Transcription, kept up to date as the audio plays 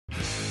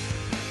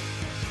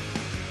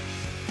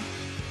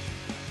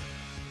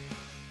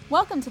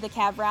Welcome to the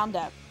Cav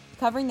Round-Up,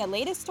 covering the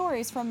latest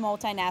stories from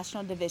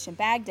Multinational Division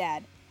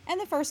Baghdad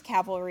and the 1st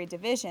Cavalry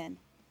Division.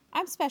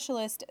 I'm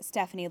Specialist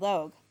Stephanie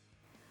Logue.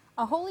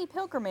 A holy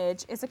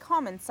pilgrimage is a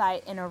common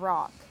sight in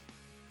Iraq.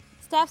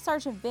 Staff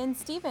Sgt. Vin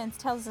Stephens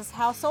tells us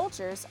how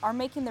soldiers are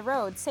making the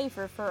road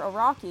safer for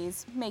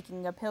Iraqis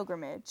making a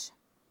pilgrimage.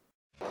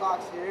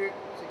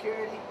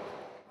 Security.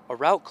 A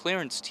route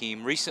clearance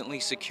team recently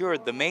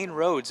secured the main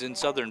roads in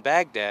southern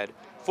Baghdad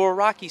for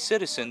Iraqi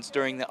citizens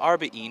during the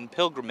Arba'een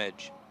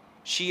pilgrimage.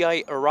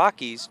 Shiite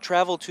Iraqis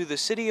traveled to the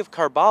city of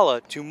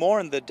Karbala to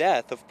mourn the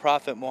death of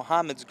Prophet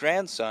Muhammad's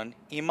grandson,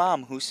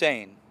 Imam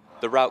Hussein.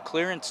 The route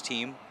clearance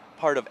team,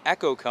 part of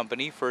Echo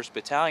Company, 1st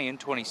Battalion,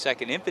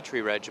 22nd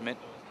Infantry Regiment,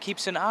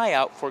 keeps an eye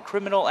out for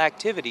criminal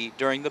activity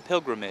during the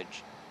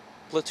pilgrimage.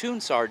 Platoon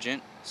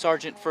Sergeant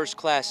 1st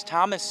Class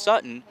Thomas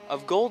Sutton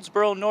of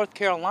Goldsboro, North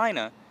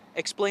Carolina,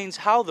 explains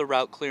how the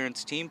route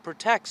clearance team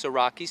protects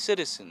Iraqi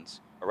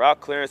citizens. A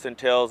route clearance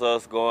entails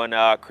us going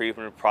out,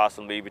 creeping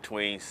approximately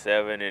between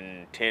 7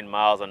 and 10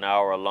 miles an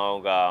hour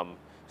along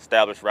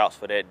established routes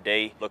for that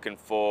day, looking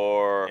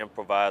for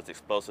improvised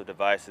explosive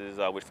devices,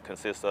 which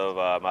consist of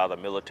either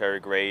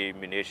military-grade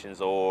munitions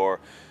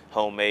or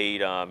homemade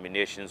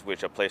munitions,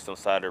 which are placed on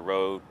the side of the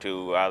road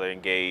to either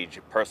engage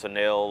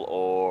personnel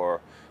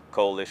or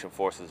coalition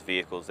forces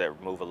vehicles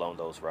that move along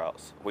those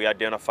routes. We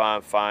identify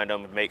and find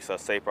them. It makes a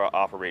safer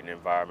operating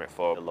environment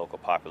for the local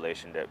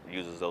population that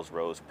uses those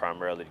roads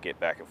primarily to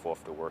get back and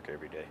forth to work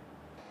every day.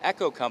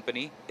 Echo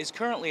Company is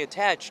currently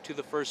attached to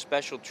the 1st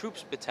Special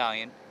Troops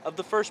Battalion of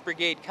the 1st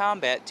Brigade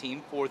Combat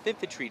Team, 4th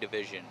Infantry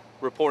Division.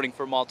 Reporting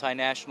for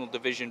Multinational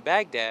Division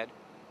Baghdad,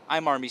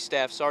 I'm Army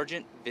Staff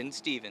Sgt. Vin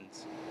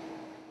Stephens.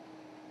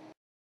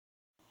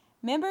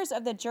 Members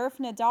of the Jerf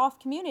Nadaf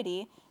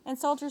community and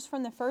soldiers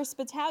from the 1st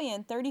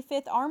Battalion,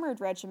 35th Armored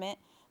Regiment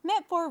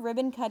met for a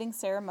ribbon-cutting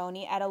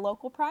ceremony at a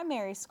local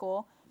primary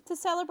school to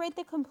celebrate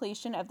the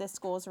completion of the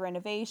school's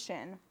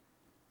renovation.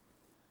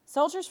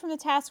 Soldiers from the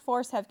task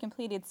force have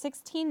completed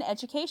 16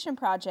 education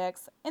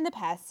projects in the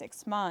past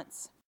 6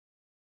 months.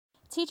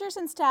 Teachers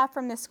and staff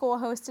from the school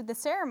hosted the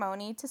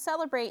ceremony to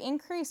celebrate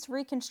increased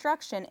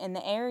reconstruction in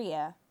the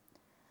area.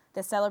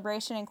 The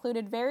celebration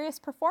included various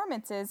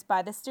performances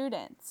by the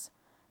students.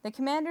 The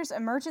Commander's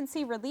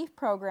Emergency Relief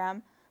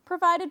Program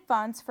provided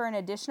funds for an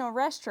additional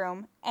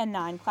restroom and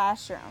 9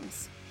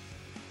 classrooms.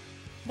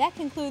 That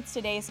concludes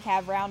today's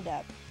Cav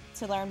Roundup.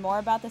 To learn more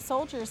about the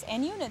soldiers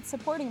and units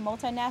supporting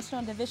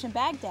Multinational Division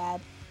Baghdad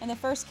and the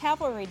 1st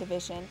Cavalry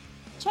Division,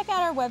 check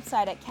out our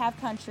website at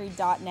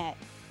cavcountry.net.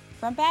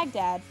 From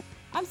Baghdad,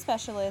 I'm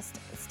Specialist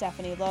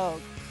Stephanie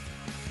Logue.